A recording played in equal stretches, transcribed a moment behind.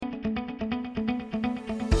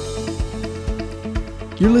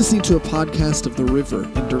You're listening to a podcast of The River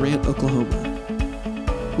in Durant,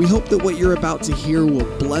 Oklahoma. We hope that what you're about to hear will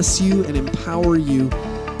bless you and empower you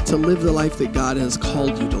to live the life that God has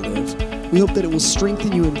called you to live. We hope that it will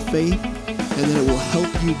strengthen you in faith and that it will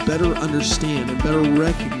help you better understand and better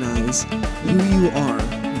recognize who you are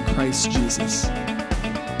in Christ Jesus.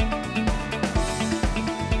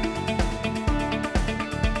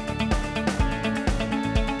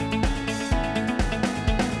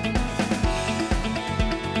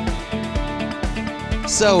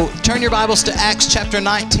 So turn your Bibles to Acts chapter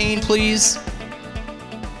 19, please.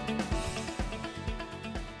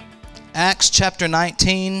 Acts chapter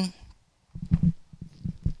 19.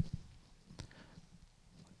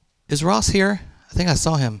 Is Ross here? I think I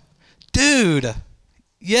saw him. Dude,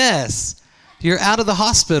 yes. You're out of the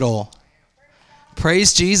hospital.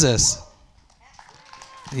 Praise Jesus.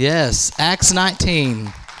 Yes, Acts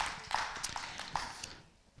 19.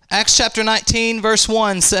 Acts chapter 19, verse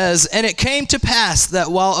 1 says, "And it came to pass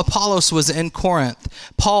that while Apollos was in Corinth,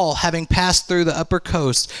 Paul, having passed through the upper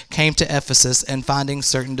coast, came to Ephesus, and finding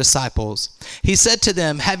certain disciples, he said to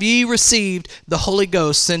them, Have ye received the Holy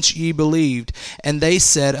Ghost since ye believed? And they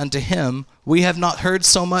said unto him, We have not heard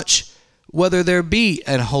so much whether there be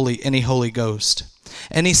any Holy Ghost.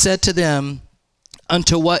 And he said to them,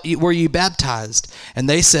 Unto what were ye baptized? And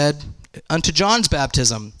they said, Unto John's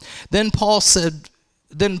baptism. Then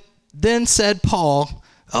said Paul,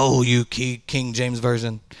 oh, you King James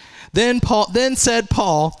Version. Then said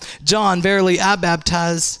Paul, John verily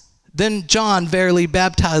baptized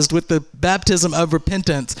with the baptism of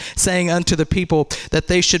repentance, saying unto the people that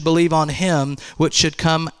they should believe on him which should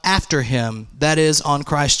come after him, that is, on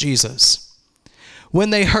Christ Jesus. When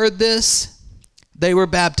they heard this, they were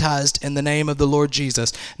baptized in the name of the Lord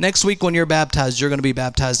Jesus. Next week when you're baptized, you're going to be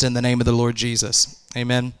baptized in the name of the Lord Jesus.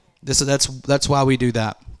 Amen. That's why we do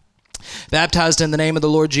that. Baptized in the name of the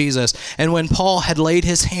Lord Jesus. And when Paul had laid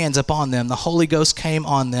his hands upon them, the Holy Ghost came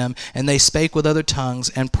on them, and they spake with other tongues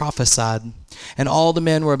and prophesied. And all the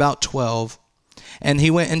men were about 12. And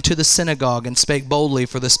he went into the synagogue and spake boldly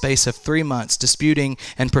for the space of 3 months, disputing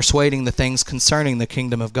and persuading the things concerning the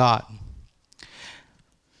kingdom of God.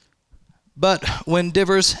 But when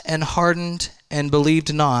divers and hardened and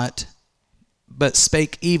believed not, but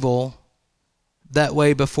spake evil that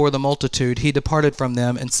way before the multitude, he departed from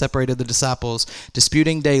them and separated the disciples,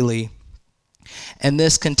 disputing daily. And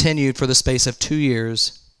this continued for the space of 2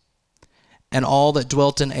 years. And all that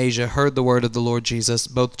dwelt in Asia heard the word of the Lord Jesus,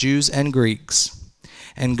 both Jews and Greeks.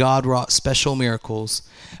 And God wrought special miracles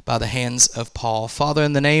by the hands of Paul. Father,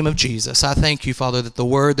 in the name of Jesus, I thank you, Father, that the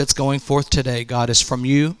word that's going forth today, God, is from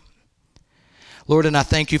you. Lord, and I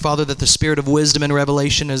thank you, Father, that the spirit of wisdom and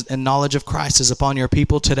revelation and knowledge of Christ is upon your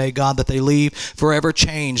people today, God, that they leave forever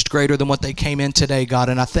changed, greater than what they came in today, God.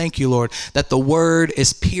 And I thank you, Lord, that the word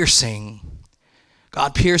is piercing,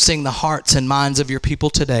 God, piercing the hearts and minds of your people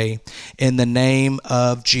today in the name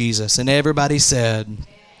of Jesus. And everybody said,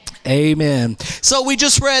 Amen. So we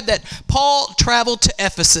just read that Paul traveled to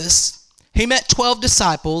Ephesus. He met 12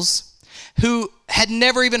 disciples who had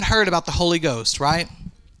never even heard about the Holy Ghost, right?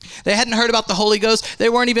 They hadn't heard about the Holy Ghost. They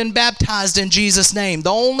weren't even baptized in Jesus' name.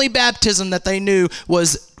 The only baptism that they knew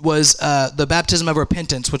was the baptism of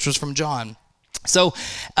repentance, which was from John. So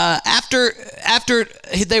after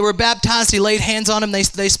they were baptized, he laid hands on them. They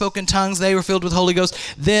spoke in tongues. They were filled with Holy Ghost.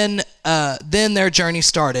 Then their journey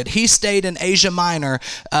started. He stayed in Asia Minor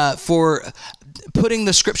for putting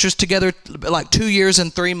the scriptures together, like 2 years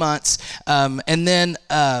and 3 months, and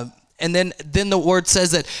then the word says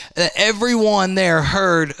that everyone there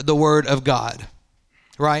heard the word of God,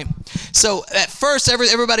 right? So at first,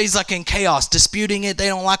 everybody's like in chaos, disputing it. They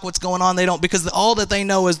don't like what's going on. Because all that they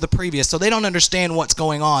know is the previous. So they don't understand what's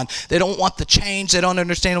going on. They don't want the change. They don't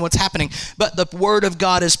understand what's happening. But the word of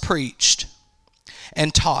God is preached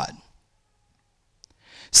and taught.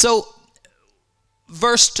 So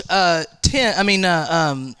verse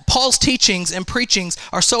 10, Paul's teachings and preachings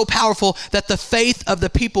are so powerful that the faith of the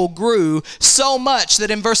people grew so much that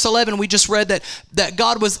in verse 11 we just read that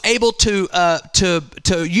God was able to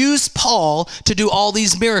use Paul to do all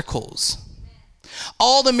these miracles.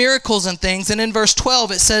 All the miracles and things. And in verse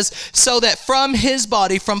 12 it says, so that from his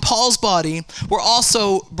body, from Paul's body, were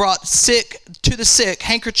also brought to the sick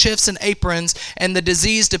handkerchiefs and aprons, and the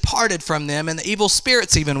disease departed from them, and the evil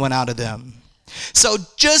spirits even went out of them. So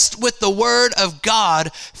just with the word of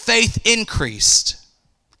God, faith increased.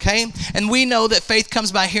 Okay? And we know that faith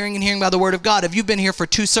comes by hearing, and hearing by the word of God. If you've been here for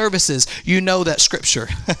 2 services, you know that scripture.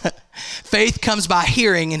 Faith comes by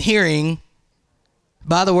hearing, and hearing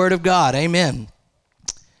by the word of God. Amen.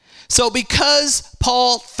 So because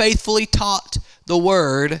Paul faithfully taught the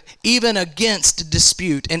word, even against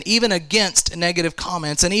dispute and even against negative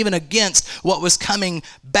comments and even against what was coming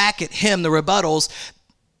back at him, the rebuttals,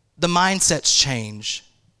 the mindsets change.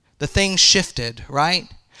 The things shifted,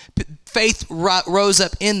 right? Faith rose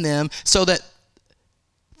up in them so that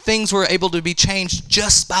things were able to be changed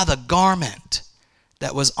just by the garment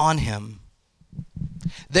that was on him.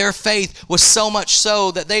 Their faith was so much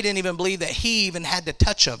so that they didn't even believe that he even had to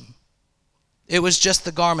touch them. It was just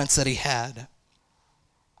the garments that he had.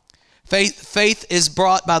 Faith is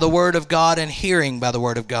brought by the word of God and hearing by the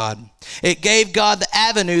word of God. It gave God the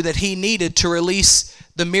avenue that he needed to release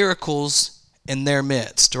the miracles in their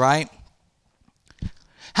midst, right?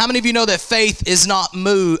 How many of you know that faith is not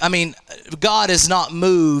moved? God is not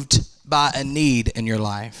moved by a need in your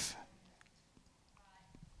life.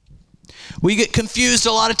 We get confused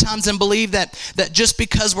a lot of times and believe that just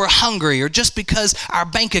because we're hungry or just because our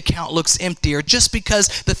bank account looks empty or just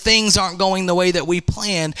because the things aren't going the way that we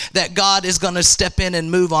planned, that God is going to step in and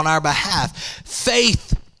move on our behalf.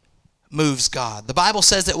 Faith moves God. The Bible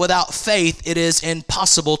says that without faith, it is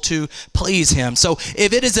impossible to please him. So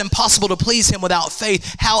if it is impossible to please him without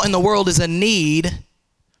faith, how in the world is a need?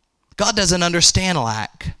 God doesn't understand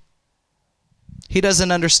lack. He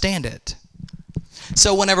doesn't understand it.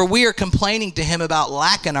 So whenever we are complaining to him about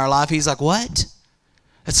lack in our life, he's like, what?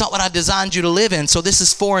 That's not what I designed you to live in, so this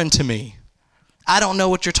is foreign to me. I don't know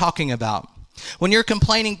what you're talking about. When you're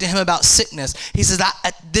complaining to him about sickness, he says,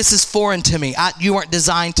 this is foreign to me. You weren't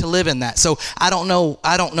designed to live in that. So I don't know.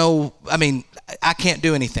 I can't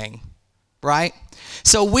do anything, right?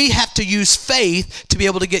 So we have to use faith to be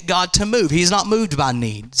able to get God to move. He's not moved by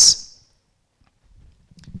needs.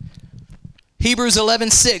 Hebrews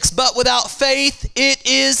 11:6, but without faith it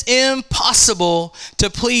is impossible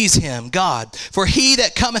to please him, God. For he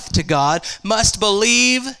that cometh to God must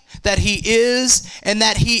believe that he is, and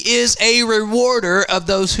that he is a rewarder of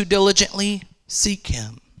those who diligently seek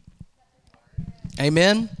him.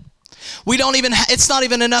 Amen? It's not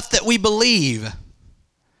even enough that we believe.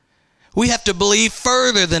 We have to believe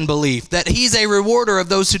further than belief, that he's a rewarder of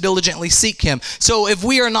those who diligently seek him. So if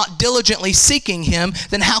we are not diligently seeking him,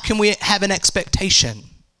 then how can we have an expectation?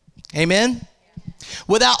 Amen?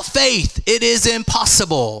 Without faith, it is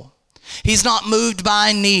impossible. He's not moved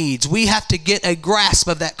by needs. We have to get a grasp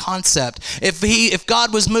of that concept. If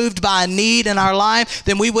God was moved by a need in our life,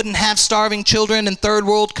 then we wouldn't have starving children in third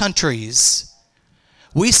world countries.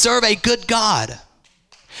 We serve a good God.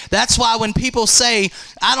 That's why when people say,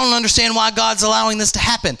 I don't understand why God's allowing this to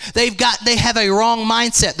happen, they have a wrong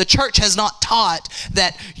mindset. The church has not taught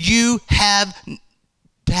that you have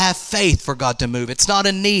to have faith for God to move. It's not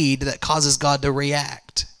a need that causes God to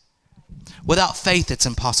react. Without faith, it's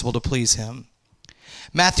impossible to please him.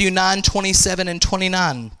 Matthew 9:27 and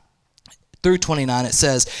 29 through 29, it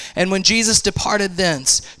says, and when Jesus departed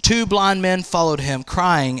thence, 2 blind men followed him,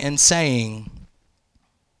 crying and saying,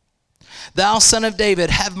 Thou son of David,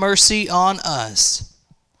 have mercy on us.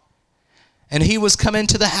 And he was come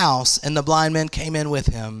into the house, and the blind men came in with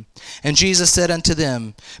him. And Jesus said unto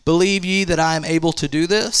them, Believe ye that I am able to do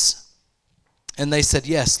this? And they said,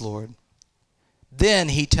 Yes, Lord. Then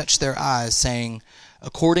he touched their eyes, saying,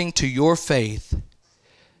 According to your faith,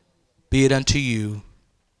 be it unto you.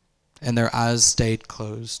 And their eyes stayed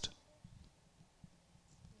closed.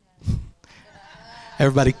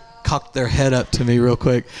 Everybody cocked their head up to me real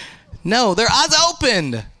quick. No, their eyes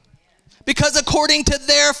opened. Because according to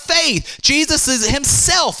their faith, Jesus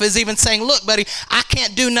himself is even saying, look, buddy, I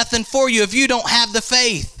can't do nothing for you if you don't have the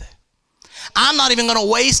faith. I'm not even going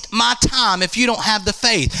to waste my time if you don't have the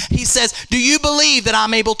faith. He says, do you believe that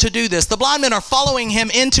I'm able to do this? The blind men are following him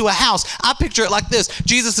into a house. I picture it like this.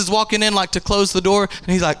 Jesus is walking in like to close the door,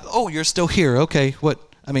 and he's like, oh, you're still here. Okay,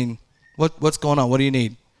 what's going on? What do you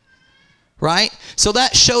need? Right? So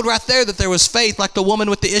that showed right there that there was faith, like the woman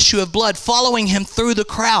with the issue of blood following him through the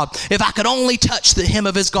crowd. If I could only touch the hem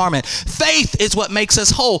of his garment. Faith is what makes us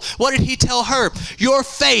whole. What did he tell her? Your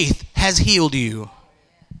faith has healed you.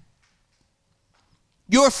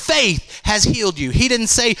 Your faith has healed you. He didn't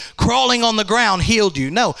say crawling on the ground healed you.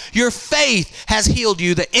 No, your faith has healed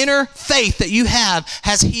you. The inner faith that you have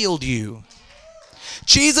has healed you.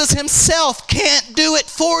 Jesus himself can't do it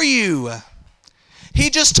for you. He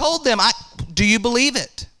just told them, do you believe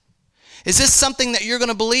it? Is this something that you're going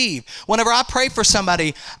to believe? Whenever I pray for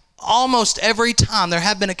somebody, almost every time, there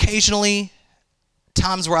have been occasionally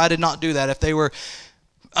times where I did not do that. If they were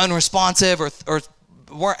unresponsive or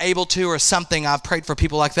weren't able to or something, I've prayed for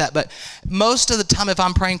people like that. But most of the time, if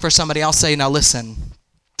I'm praying for somebody, I'll say, now listen,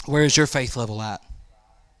 where is your faith level at?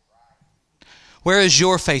 Where is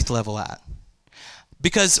your faith level at?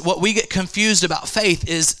 Because what we get confused about faith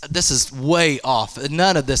is, this is way off.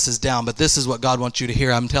 None of this is down, but this is what God wants you to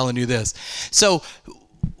hear. I'm telling you this. So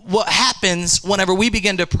what happens whenever we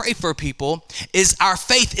begin to pray for people is our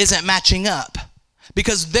faith isn't matching up.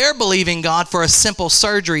 Because they're believing God for a simple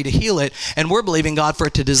surgery to heal it, and we're believing God for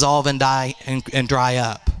it to dissolve and die and dry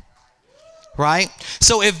up. Right?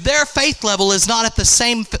 So if their faith level is not at the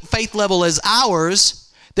same faith level as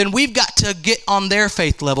ours, then we've got to get on their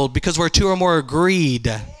faith level, because we're two or more agreed.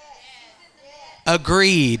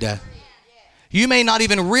 Agreed. You may not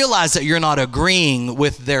even realize that you're not agreeing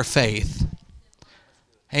with their faith.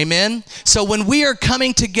 Amen? So when we are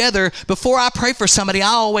coming together, before I pray for somebody,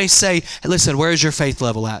 I always say, hey, listen, where's your faith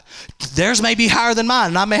level at? Theirs may be higher than mine,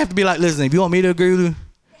 and I may have to be like, listen, if you want me to agree with you,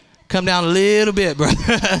 come down a little bit,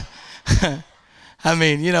 brother. I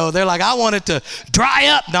mean, you know, they're like, I want it to dry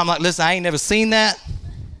up. And I'm like, listen, I ain't never seen that.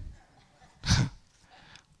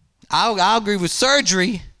 I'll agree with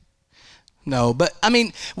surgery. No, but I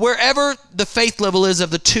mean, wherever the faith level is of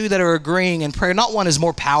the two that are agreeing in prayer, not one is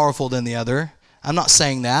more powerful than the other. I'm not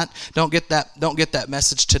saying that. Don't get that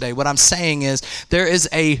message today. What I'm saying is there is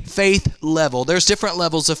a faith level. There's different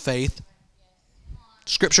levels of faith.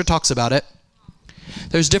 Scripture talks about it.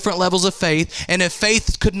 There's different levels of faith, and if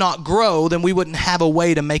faith could not grow, then we wouldn't have a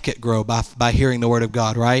way to make it grow by hearing the word of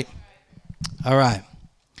God, right? All right.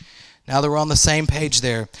 Now that we're on the same page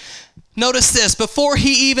there. Notice this. Before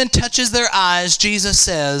he even touches their eyes, Jesus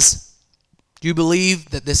says, do you believe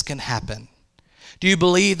that this can happen? Do you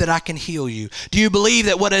believe that I can heal you? Do you believe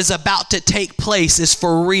that what is about to take place is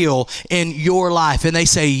for real in your life? And they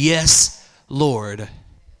say, yes, Lord.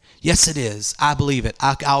 Yes, it is. I believe it.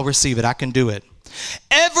 I'll receive it. I can do it.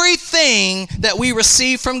 Everything that we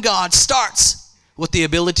receive from God starts with the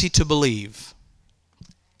ability to believe.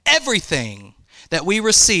 Everything that we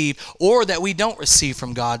receive or that we don't receive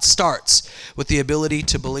from God starts with the ability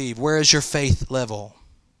to believe. Where is your faith level?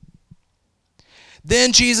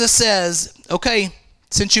 Then Jesus says, okay,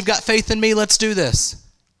 since you've got faith in me, let's do this.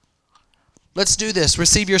 Let's do this.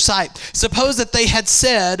 Receive your sight. Suppose that they had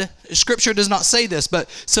said, Scripture does not say this, but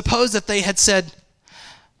suppose that they had said,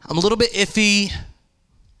 I'm a little bit iffy,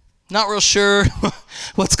 not real sure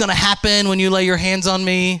what's going to happen when you lay your hands on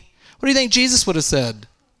me. What do you think Jesus would have said?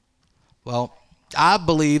 Well, I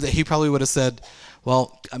believe that he probably would have said,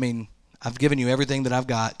 well, I mean, I've given you everything that I've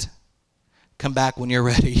got. Come back when you're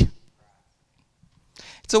ready.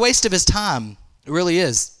 It's a waste of his time. It really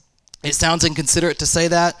is. It sounds inconsiderate to say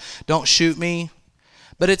that. Don't shoot me.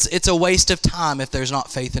 But it's a waste of time if there's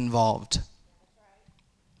not faith involved.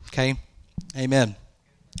 Okay? Amen.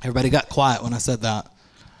 Everybody got quiet when I said that.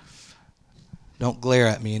 Don't glare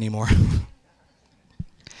at me anymore.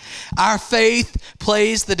 Our faith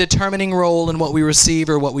plays the determining role in what we receive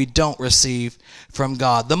or what we don't receive from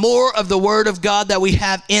God. The more of the Word of God that we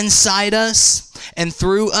have inside us and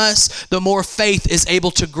through us, the more faith is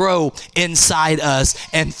able to grow inside us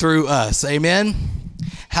and through us. Amen?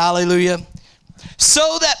 Hallelujah.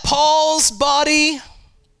 So that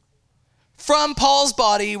from Paul's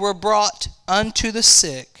body were brought unto the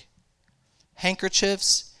sick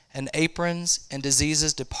handkerchiefs and aprons, and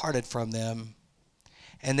diseases departed from them,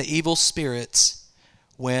 and the evil spirits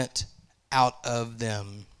went out of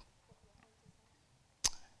them.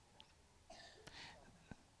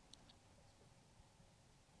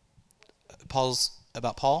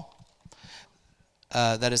 About Paul?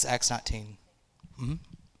 That is Acts 19. Mm-hmm.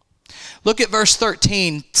 Look at verse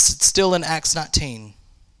 13, still in Acts 19.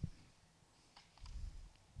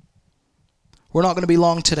 We're not going to be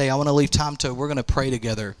long today. I want to leave time we're going to pray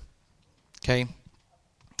together. Okay?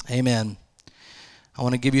 Amen. I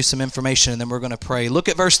want to give you some information and then we're going to pray. Look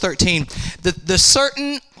at verse 13. The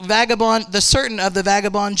certain of the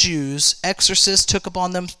vagabond Jews, exorcists took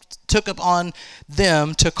upon them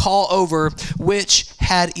to call over which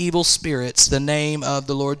had evil spirits the name of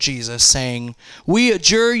the Lord Jesus, saying, we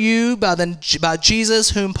adjure you by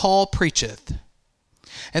Jesus whom Paul preacheth.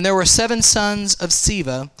 And there were 7 sons of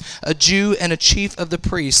Sceva, a Jew and a chief of the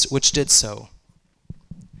priests, which did so.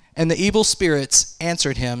 And the evil spirits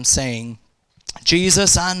answered him, saying,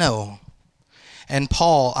 Jesus I know, and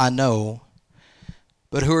Paul I know,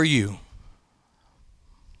 but who are you?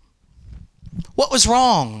 What was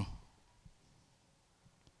wrong?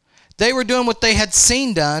 They were doing what they had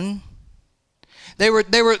seen done. They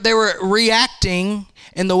were reacting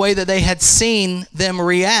in the way that they had seen them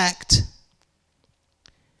react.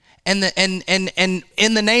 And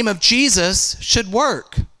in the name of Jesus should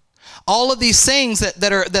work. All of these things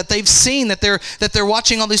that they've seen, that they're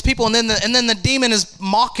watching all these people, and then the demon is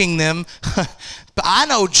mocking them. But I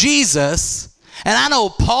know Jesus and I know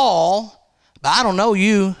Paul, but I don't know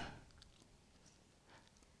you.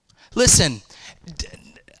 Listen,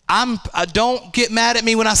 don't get mad at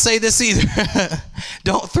me when I say this either.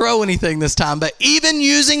 Don't throw anything this time. But even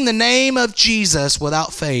using the name of Jesus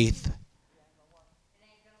without faith,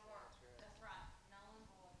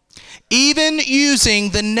 even using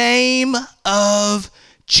the name of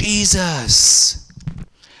Jesus,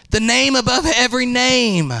 the name above every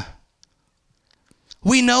name.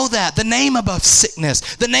 We know that. The name above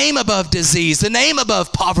sickness, the name above disease, the name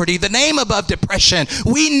above poverty, the name above depression.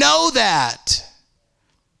 We know that.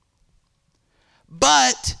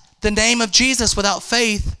 But the name of Jesus without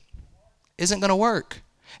faith isn't going to work.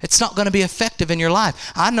 It's not going to be effective in your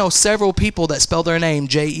life. I know several people that spell their name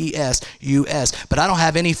J-E-S-U-S, but I don't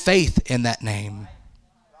have any faith in that name.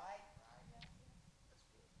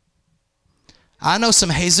 I know some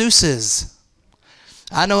Jesuses.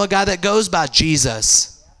 I know a guy that goes by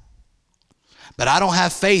Jesus, but I don't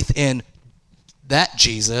have faith in that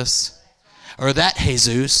Jesus or that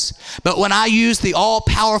Jesus. But when I use the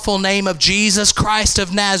all-powerful name of Jesus Christ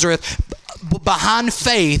of Nazareth behind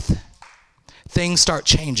faith, things start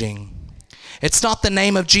changing. It's not the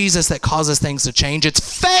name of Jesus that causes things to change.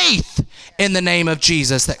 It's faith in the name of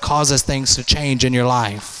Jesus that causes things to change in your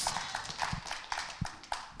life.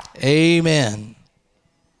 Amen.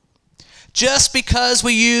 Just because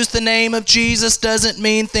we use the name of Jesus doesn't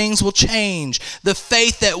mean things will change. The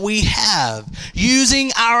faith that we have,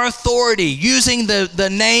 using our authority, using the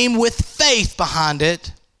name with faith behind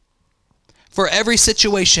it for every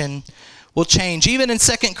situation will change. Even in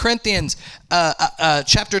 2 Corinthians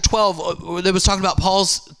chapter 12, it was talking about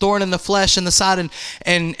Paul's thorn in the flesh and the side,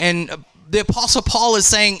 and the Apostle Paul is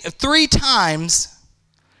saying 3 times,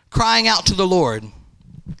 crying out to the Lord.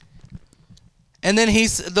 And then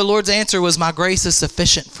the Lord's answer was, my grace is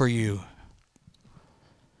sufficient for you.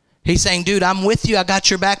 He's saying, dude, I'm with you. I got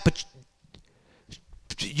your back, but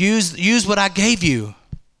use what I gave you.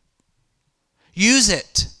 Use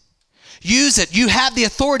it. Use it. You have the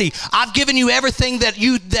authority. I've given you everything that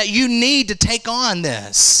you need to take on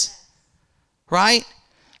this. Right?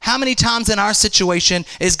 How many times in our situation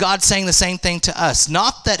is God saying the same thing to us?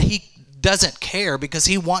 Not that he doesn't care, because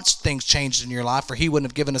he wants things changed in your life or he wouldn't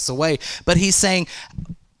have given us away. But he's saying,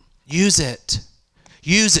 use it.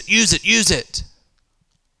 Use it, use it, use it.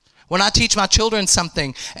 When I teach my children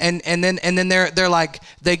something and then they're like,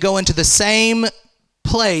 they go into the same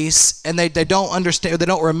place and they don't understand, or they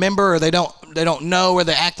don't remember, or they don't know, or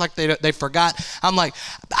they act like they forgot. I'm like,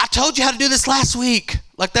 I told you how to do this last week.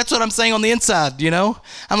 Like, that's what I'm saying on the inside, you know?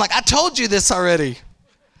 I'm like, I told you this already.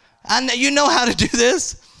 You know how to do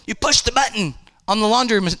this. You push the button on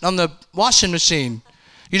the washing machine.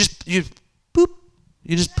 You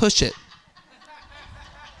just push it.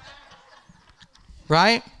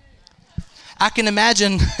 Right? I can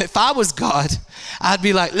imagine if I was God, I'd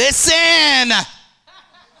be like, listen,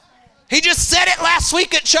 he just said it last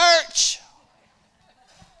week at church.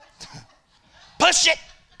 Push it.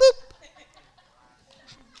 Boop.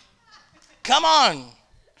 Come on.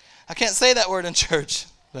 I can't say that word in church.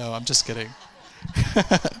 No, I'm just kidding.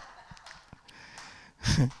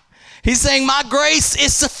 He's saying, my grace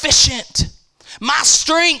is sufficient. My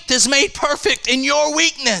strength is made perfect in your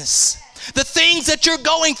weakness. The things that you're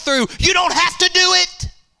going through, you don't have to do it.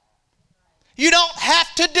 You don't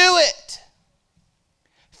have to do it.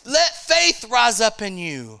 Let faith rise up in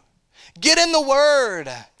you. Get in the Word.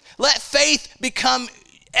 Let faith become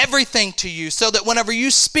everything to you, so that whenever you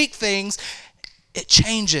speak things, it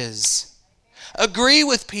changes. Agree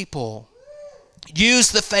with people.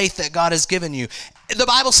 Use the faith that God has given you. The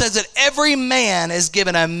Bible says that every man is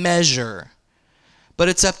given a measure, but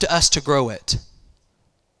it's up to us to grow it.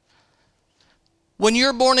 When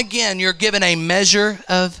you're born again, you're given a measure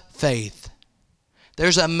of faith.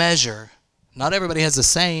 There's a measure. Not everybody has the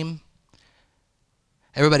same.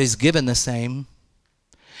 Everybody's given the same.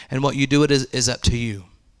 And what you do it is up to you.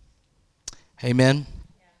 Amen.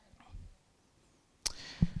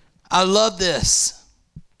 I love this.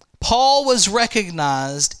 Paul was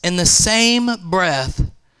recognized in the same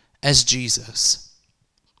breath as Jesus.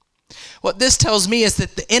 What this tells me is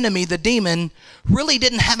that the enemy, the demon, really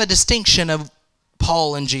didn't have a distinction of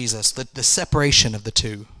Paul and Jesus, the separation of the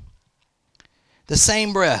two. The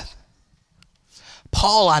same breath.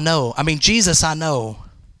 Paul, I know. Jesus, I know.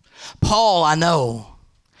 Paul, I know.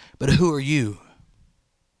 But who are you?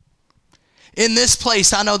 In this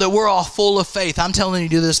place, I know that we're all full of faith. I'm telling you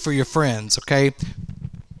to do this for your friends, okay?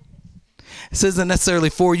 This isn't necessarily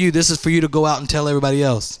for you. This is for you to go out and tell everybody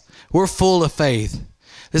else. We're full of faith.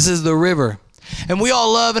 This is the river. And we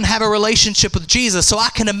all love and have a relationship with Jesus. So I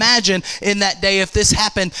can imagine in that day, if this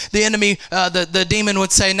happened, the enemy, the demon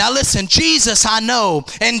would say, now listen, Jesus, I know.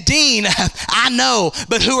 And Dean, I know.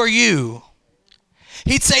 But who are you?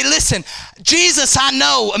 He'd say, listen, Jesus, I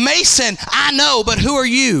know. Mason, I know. But who are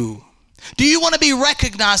you? Do you want to be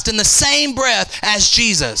recognized in the same breath as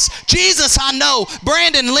Jesus? Jesus, I know.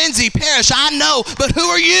 Brandon, Lindsay, Parrish, I know. But who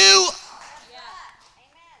are you?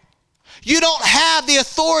 You don't have the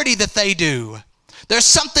authority that they do. There's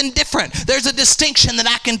something different. There's a distinction that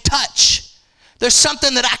I can touch. There's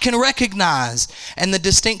something that I can recognize. And the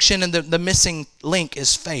distinction and the missing link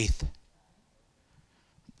is faith.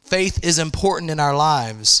 Faith is important in our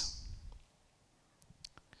lives.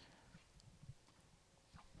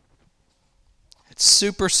 It's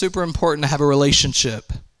super, super important to have a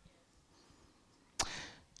relationship.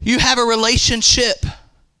 You have a relationship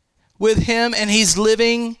with him and he's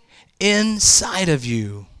living inside of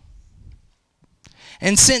you.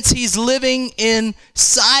 And since he's living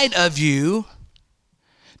inside of you,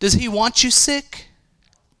 does he want you sick?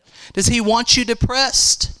 Does he want you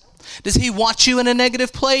depressed? Does he want you in a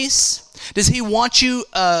negative place? Does he want you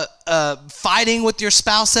fighting with your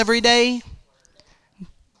spouse every day?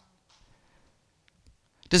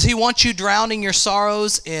 Does he want you drowning your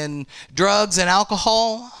sorrows in drugs and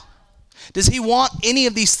alcohol? Does he want any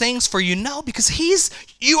of these things for you? No, because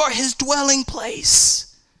you are his dwelling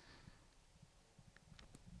place.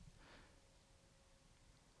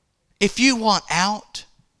 If you want out,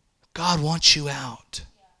 God wants you out.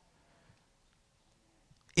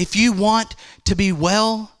 If you want to be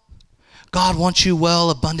well, God wants you well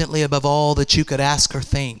abundantly above all that you could ask or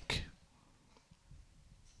think.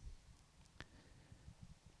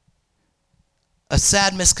 A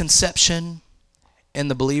sad misconception in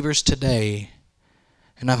the believers today,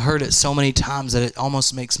 and I've heard it so many times that it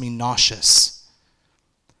almost makes me nauseous,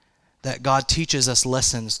 that God teaches us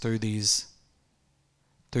lessons through these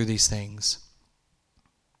things.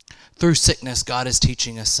 Through sickness, God is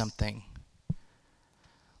teaching us something.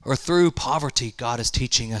 Or through poverty, God is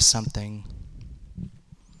teaching us something.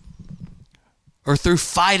 Or through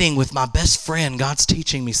fighting with my best friend, God's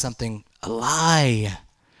teaching me something. A lie.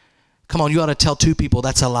 Come on, you ought to tell 2 people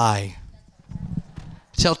that's a lie.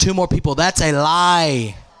 Tell 2 more people that's a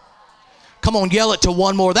lie. Come on, yell it to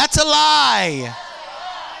 1 more. That's a lie.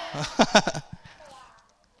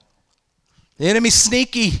 The enemy's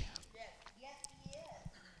sneaky.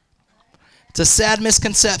 It's a sad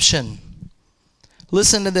misconception.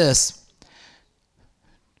 Listen to this.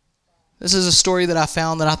 This is a story that I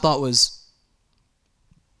found that I thought was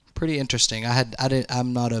pretty interesting.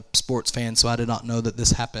 I'm not a sports fan, so I did not know that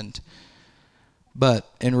this happened. But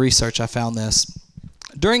in research, I found this.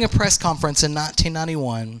 During a press conference in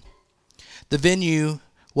 1991, the venue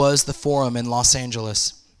was the Forum in Los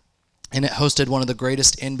Angeles, and it hosted one of the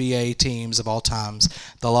greatest NBA teams of all times,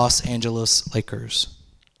 the Los Angeles Lakers,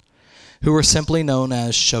 who were simply known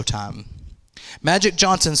as Showtime. Magic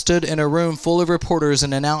Johnson stood in a room full of reporters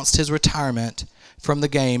and announced his retirement from the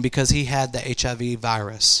game because he had the HIV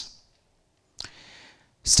virus.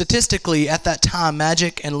 Statistically, at that time,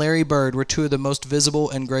 Magic and Larry Bird were 2 of the most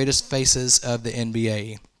visible and greatest faces of the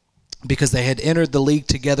NBA because they had entered the league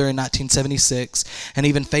together in 1976 and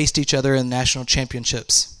even faced each other in national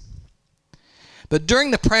championships. But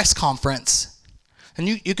during the press conference, and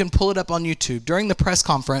you can pull it up on YouTube, during the press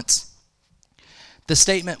conference, the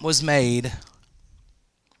statement was made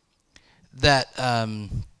that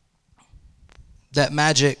that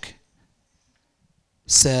Magic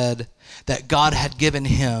said that God had given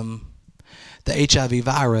him the HIV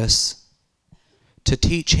virus to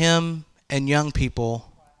teach him and young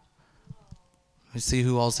people. Let me see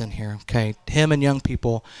who all's in here. Okay, him and young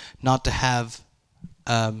people not to have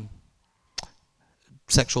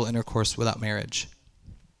sexual intercourse without marriage.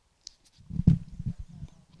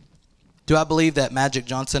 Do I believe that Magic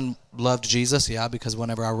Johnson loved Jesus? Yeah, because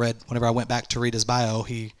whenever I went back to read his bio,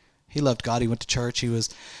 he loved God. He went to church. He was,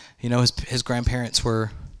 his grandparents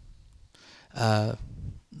were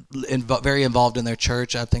very involved in their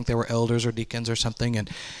church. I think they were elders or deacons or something. And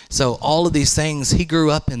so all of these things, he grew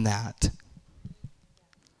up in that.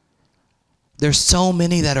 There's so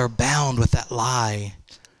many that are bound with that lie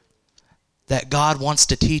that God wants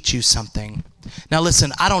to teach you something. Now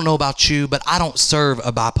listen, I don't know about you, but I don't serve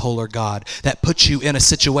a bipolar God that puts you in a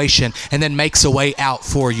situation and then makes a way out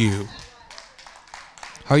for you.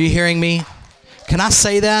 Are you hearing me? Can I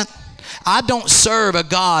say that? I don't serve a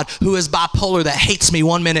God who is bipolar that hates me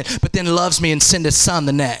 1 minute but then loves me and sends his son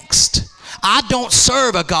the next. I don't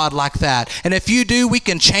serve a God like that. And if you do, we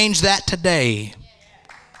can change that today.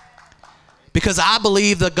 Because I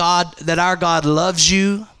believe that our God loves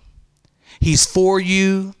you. He's for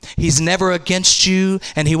you. He's never against you,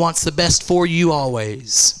 and he wants the best for you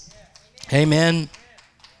always. Amen.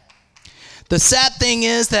 The sad thing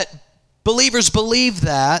is that believers believe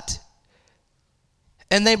that,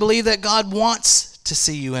 and they believe that God wants to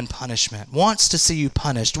see you in punishment, wants to see you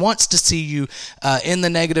punished, wants to see you in the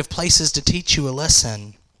negative places to teach you a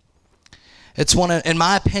lesson. It's in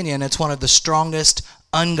my opinion, it's one of the strongest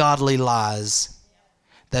ungodly lies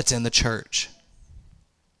that's in the church.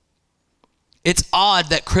 It's odd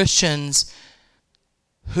that Christians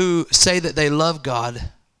who say that they love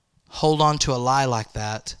God hold on to a lie like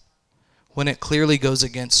that when it clearly goes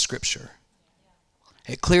against Scripture.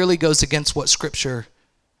 It clearly goes against what Scripture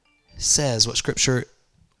says, what Scripture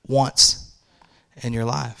wants in your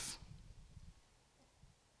life.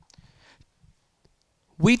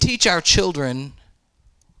 We teach our children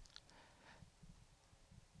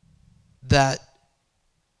that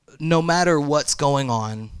no matter what's going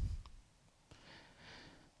on,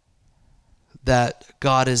 that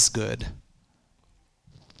God is good.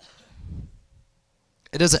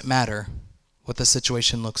 It doesn't matter what the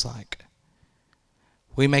situation looks like.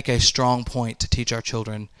 We make a strong point to teach our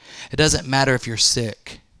children. It doesn't matter if you're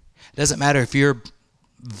sick. It doesn't matter if you're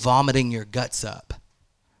vomiting your guts up.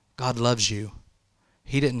 God loves you.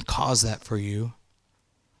 He didn't cause that for you.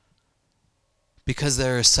 Because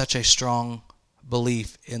there is such a strong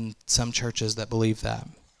belief in some churches that believe that.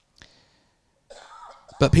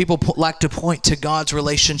 But people like to point to God's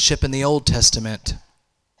relationship in the Old Testament.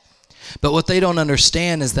 But what they don't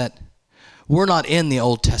understand is that we're not in the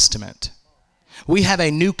Old Testament. We have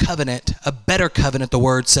a new covenant, a better covenant, the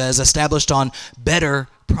word says, established on better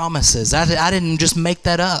promises. I didn't just make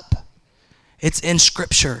that up. It's in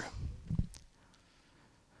Scripture.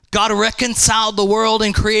 God reconciled the world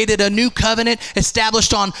and created a new covenant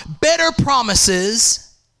established on better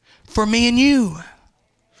promises for me and you.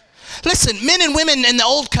 Listen, men and women in the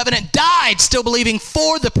old covenant died still believing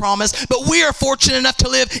for the promise, but we are fortunate enough to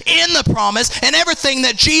live in the promise, and everything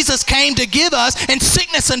that Jesus came to give us, and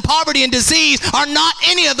sickness and poverty and disease are not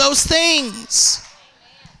any of those things.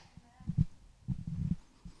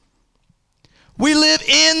 We live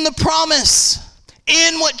in the promise,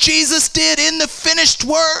 in what Jesus did, in the finished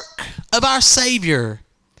work of our Savior.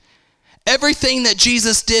 Everything that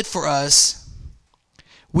Jesus did for us,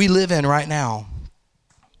 we live in right now.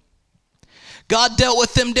 God dealt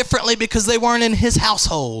with them differently because they weren't in his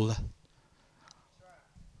household.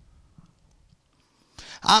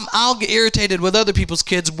 I'll get irritated with other people's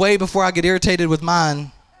kids way before I get irritated with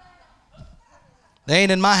mine. They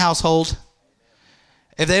ain't in my household.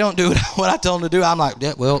 If they don't do what I tell them to do, I'm like,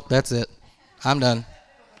 yeah, well, that's it. I'm done.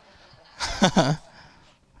 I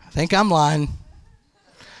think I'm lying.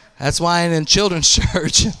 That's why I ain't in children's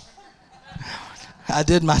church. I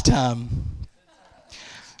did my time.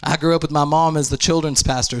 I grew up with my mom as the children's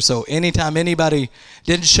pastor, so anytime anybody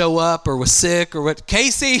didn't show up or was sick or what,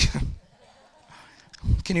 Casey,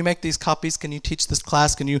 can you make these copies? Can you teach this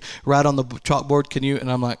class? Can you write on the chalkboard? Can you?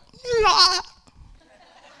 And I'm like, nah.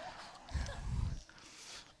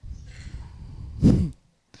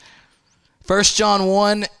 1 John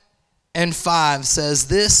 1:5 says,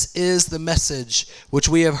 "This is the message which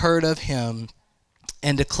we have heard of him,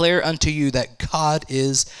 and declare unto you that God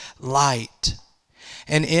is light,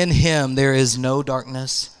 and in him there is no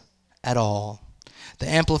darkness at all." The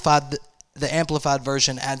Amplified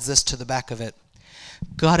version adds this to the back of it.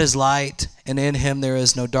 God is light, and in him there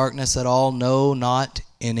is no darkness at all, no, not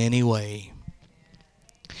in any way.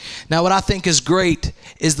 Now what I think is great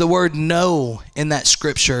is the word "no" in that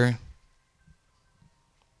scripture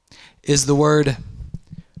is the word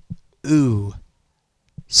 "oo,"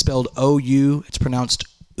 spelled O-U. It's pronounced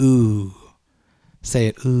 "oo." Say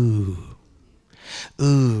it, "ooh."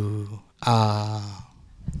 Ooh,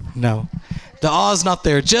 no. The ah's not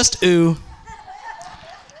there. Just ooh.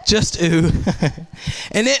 Just ooh.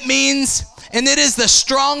 And it means, and it is the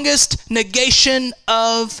strongest negation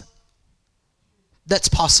of that's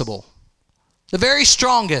possible. The very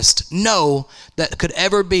strongest no that could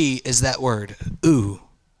ever be is that word, ooh,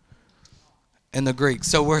 in the Greek.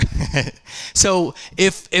 So we're so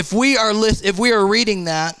if we are reading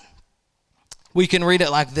that, we can read it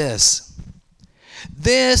like this.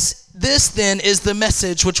 This then is the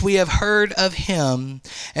message which we have heard of him,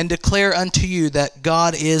 and declare unto you that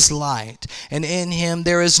God is light, and in him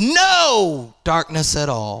there is no darkness at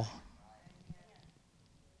all.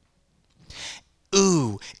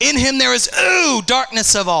 Ooh, in him there is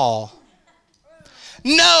darkness of all.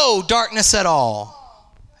 No darkness at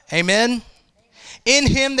all. Amen. In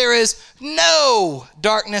him there is no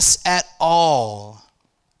darkness at all.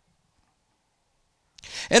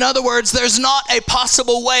 In other words, there's not a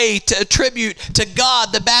possible way to attribute to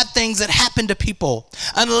God the bad things that happen to people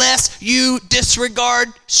unless you disregard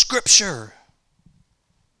Scripture.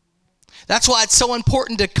 That's why it's so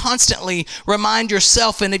important to constantly remind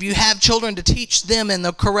yourself, and if you have children, to teach them in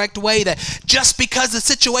the correct way, that just because the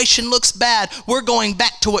situation looks bad, we're going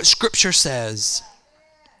back to what Scripture says.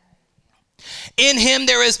 In him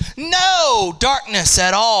there is no darkness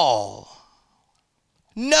at all.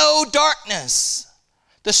 No darkness.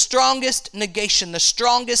 The strongest negation, the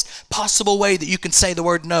strongest possible way that you can say the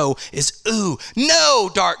word no is ooh, no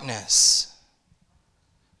darkness.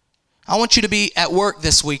 I want you to be at work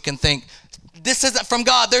this week and think, this isn't from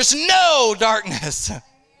God. There's no darkness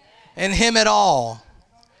in him at all.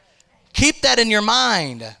 Keep that in your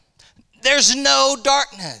mind. There's no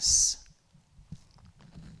darkness.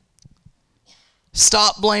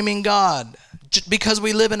 Stop blaming God. Just because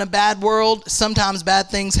we live in a bad world, sometimes bad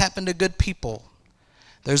things happen to good people.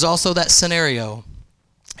 There's also that scenario.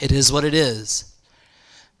 It is what it is.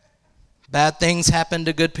 Bad things happen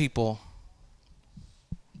to good people.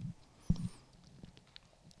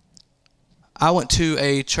 I went to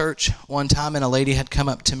a church one time, and a lady had come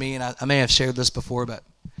up to me, and I may have shared this before, but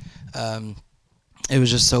it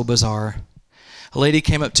was just so bizarre. A lady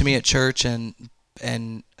came up to me at church and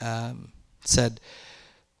said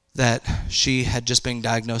that she had just been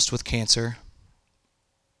diagnosed with cancer,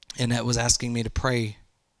 and that was asking me to pray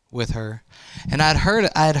with her. And I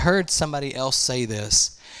had heard somebody else say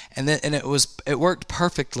this, and it worked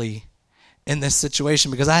perfectly in this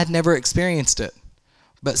situation because I had never experienced it.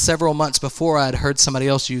 But several months before, I had heard somebody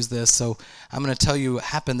else use this, so I'm going to tell you what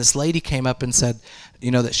happened. This lady came up and said,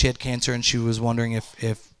 that she had cancer, and she was wondering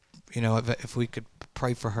if we could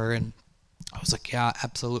pray for her. And I was like, yeah,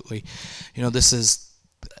 absolutely. This is,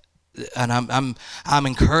 and I'm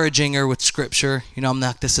encouraging her with Scripture. I'm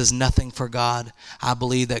like, this is nothing for God. I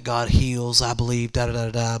believe that God heals. I believe da da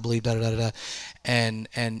da da. I believe da da da da. And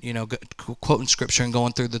quoting Scripture and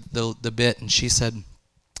going through the bit, and she said,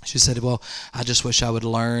 well, I just wish I would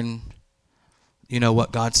learn,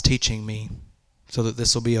 what God's teaching me so that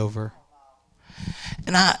this will be over.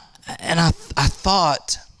 And I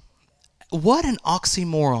thought, what an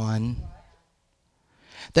oxymoron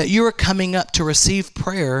that you are coming up to receive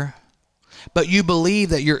prayer, but you believe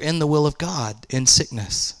that you're in the will of God in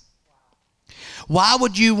sickness. Why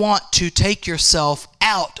would you want to take yourself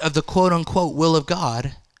out of the quote-unquote will of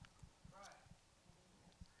God?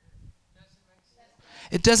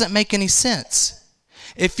 It doesn't make any sense.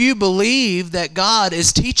 If you believe that God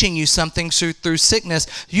is teaching you something through sickness,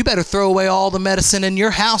 you better throw away all the medicine in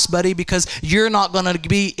your house, buddy, because you're not going to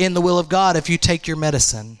be in the will of God if you take your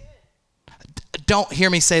medicine. Don't hear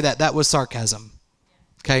me say that. That was sarcasm.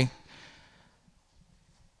 Okay?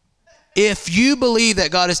 If you believe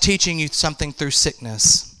that God is teaching you something through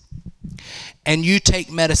sickness and you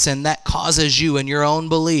take medicine, that causes you in your own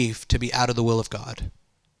belief to be out of the will of God.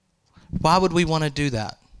 Why would we want to do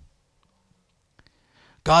that?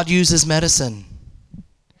 God uses medicine.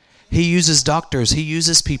 He uses doctors. He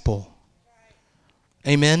uses people.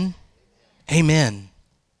 Amen? Amen.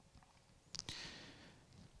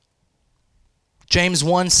 James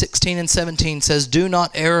 1:16 and 17 says, do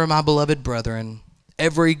not err, my beloved brethren.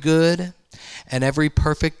 Every good and every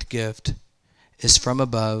perfect gift is from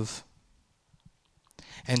above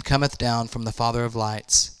and cometh down from the Father of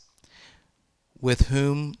lights, with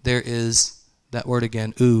whom there is, that word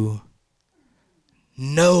again,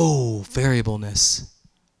 no variableness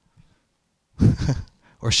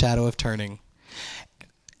or shadow of turning.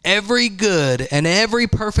 Every good and every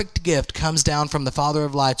perfect gift comes down from the Father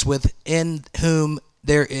of lights, within whom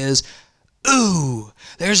there is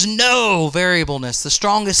there's no variableness. The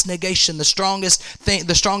strongest negation, the strongest thing,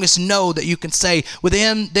 the strongest no that you can say. With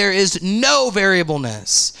him, there is no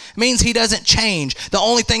variableness. It means he doesn't change. The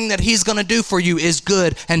only thing that he's going to do for you is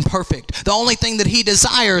good and perfect. The only thing that he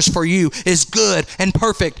desires for you is good and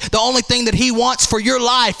perfect. The only thing that he wants for your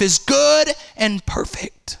life is good and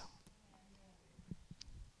perfect.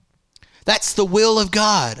 That's the will of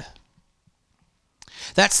God.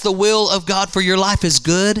 That's the will of God for your life, is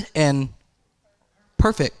good and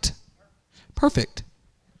perfect. Perfect.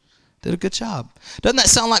 Did a good job. Doesn't that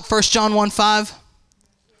sound like 1 John 1:5?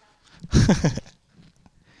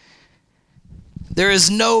 There is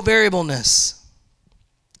no variableness.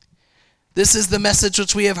 This is the message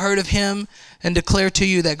which we have heard of him and declare to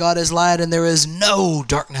you, that God is light and there is no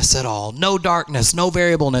darkness at all. No darkness, no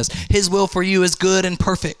variableness. His will for you is good and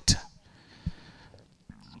perfect.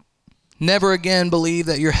 Never again believe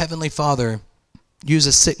that your heavenly Father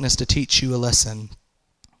uses sickness to teach you a lesson.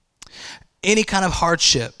 Any kind of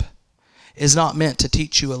hardship is not meant to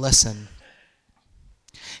teach you a lesson.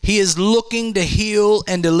 He is looking to heal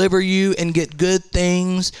and deliver you and get good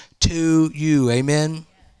things to you. Amen.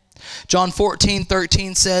 John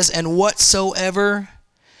 14:13 says, and whatsoever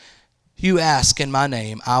you ask in my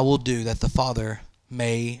name, I will do, that the Father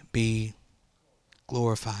may be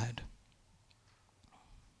glorified.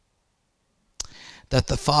 That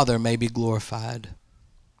the Father may be glorified.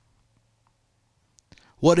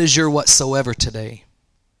 What is your whatsoever today?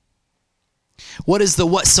 What is the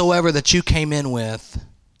whatsoever that you came in with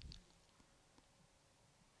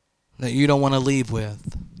that you don't want to leave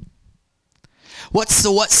with? What's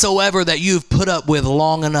the whatsoever that you've put up with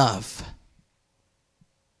long enough?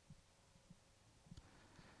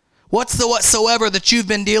 What's the whatsoever that you've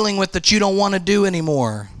been dealing with that you don't want to do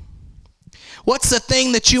anymore? What's the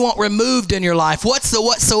thing that you want removed in your life? What's the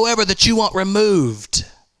whatsoever that you want removed?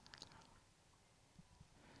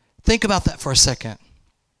 Think about that for a second.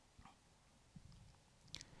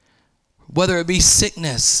 Whether it be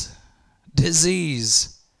sickness,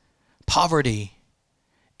 disease, poverty,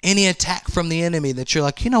 any attack from the enemy that you're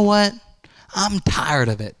like, you know what? I'm tired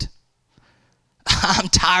of it. I'm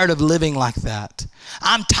tired of living like that.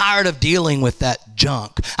 I'm tired of dealing with that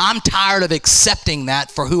junk. I'm tired of accepting that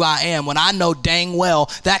for who I am when I know dang well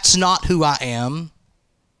that's not who I am.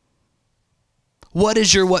 What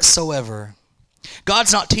is your whatsoever?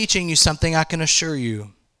 God's not teaching you something, I can assure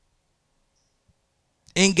you.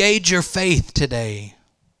 Engage your faith today.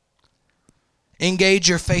 Engage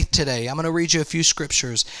your faith today. I'm going to read you a few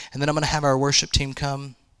scriptures, and then I'm going to have our worship team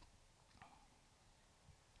come.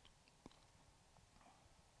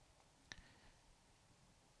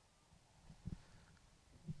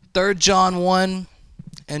 Third John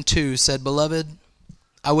 1:2 said, Beloved,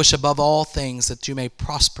 I wish above all things that you may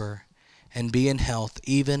prosper and be in health,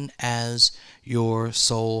 even as your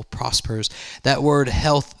soul prospers. That word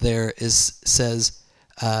health there says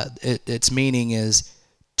its meaning is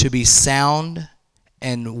to be sound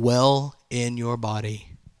and well in your body.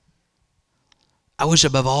 I wish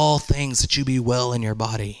above all things that you be well in your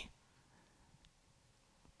body.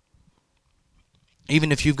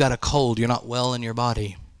 Even if you've got a cold, you're not well in your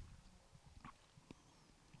body.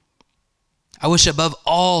 I wish above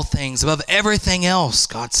all things, above everything else,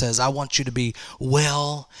 God says, I want you to be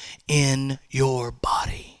well in your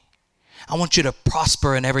body. I want you to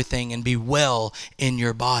prosper in everything and be well in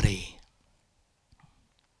your body.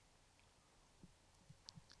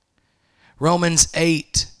 Romans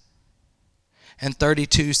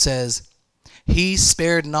 8:32 says, He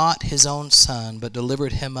spared not his own son, but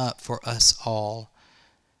delivered him up for us all.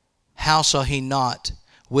 How shall he not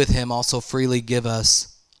with him also freely give us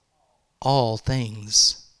all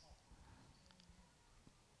things?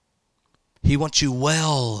 He wants you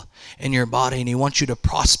well in your body, and he wants you to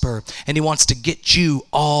prosper, and he wants to get you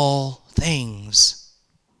all things.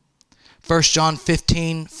 1 John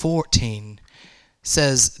 15:14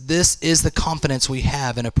 says, This is the confidence we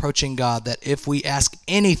have in approaching God, that if we ask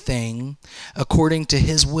anything according to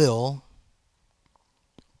his will,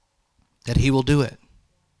 that he will do it.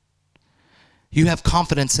 You have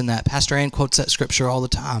confidence in that. Pastor Ann quotes that scripture all the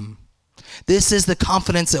time. This is the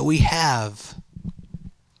confidence that we have,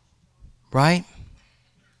 right?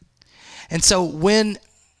 And so when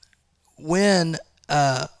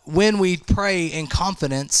we pray in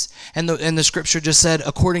confidence, and the scripture just said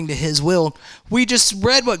according to his will, we just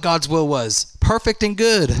read what God's will was, perfect and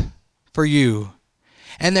good for you.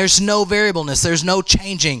 And there's no variableness, there's no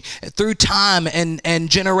changing. Through time and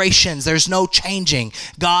generations, there's no changing.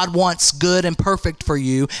 God wants good and perfect for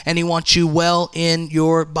you, and he wants you well in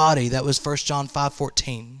your body. That was 1 John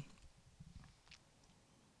 5:14.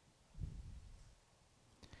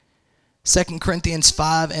 2 Corinthians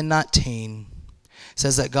 5:19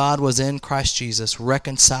 says that God was in Christ Jesus,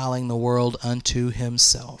 reconciling the world unto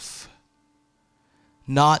himself,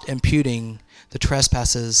 not imputing the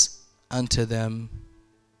trespasses unto them.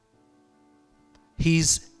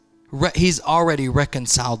 He's already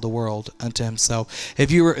reconciled the world unto himself.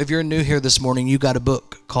 If you're new here this morning, you got a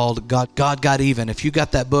book called God Got Even. If you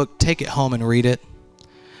got that book, take it home and read it.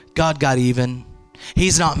 God got even.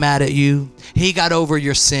 He's not mad at you. He got over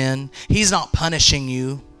your sin. He's not punishing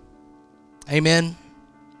you. Amen.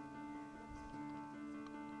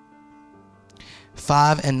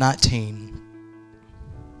 5:19.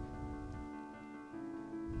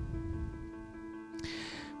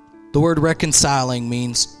 The word reconciling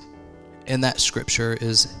means, in that scripture,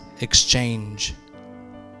 is exchange.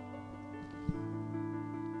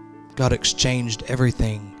 God exchanged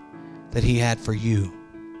everything that he had for you.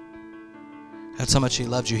 That's how much he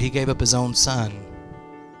loved you. He gave up his own son.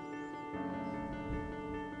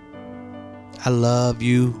 I love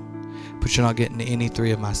you, but you're not getting any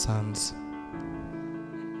three of my sons.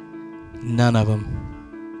 None of them.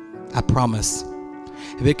 I promise.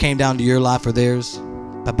 If it came down to your life or theirs,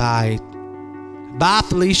 bye-bye. Bye,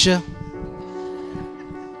 Felicia.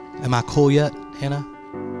 Am I cool yet, Hannah?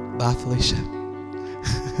 Bye, Felicia.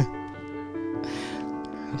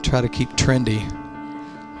 I try to keep trendy.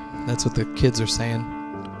 That's what the kids are saying.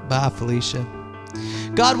 Bye, Felicia.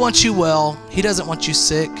 God wants you well. He doesn't want you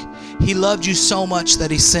sick. He loved you so much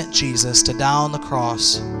that he sent Jesus to die on the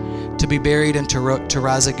cross, to be buried and to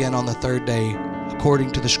rise again on the third day,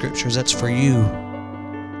 according to the scriptures. That's for you.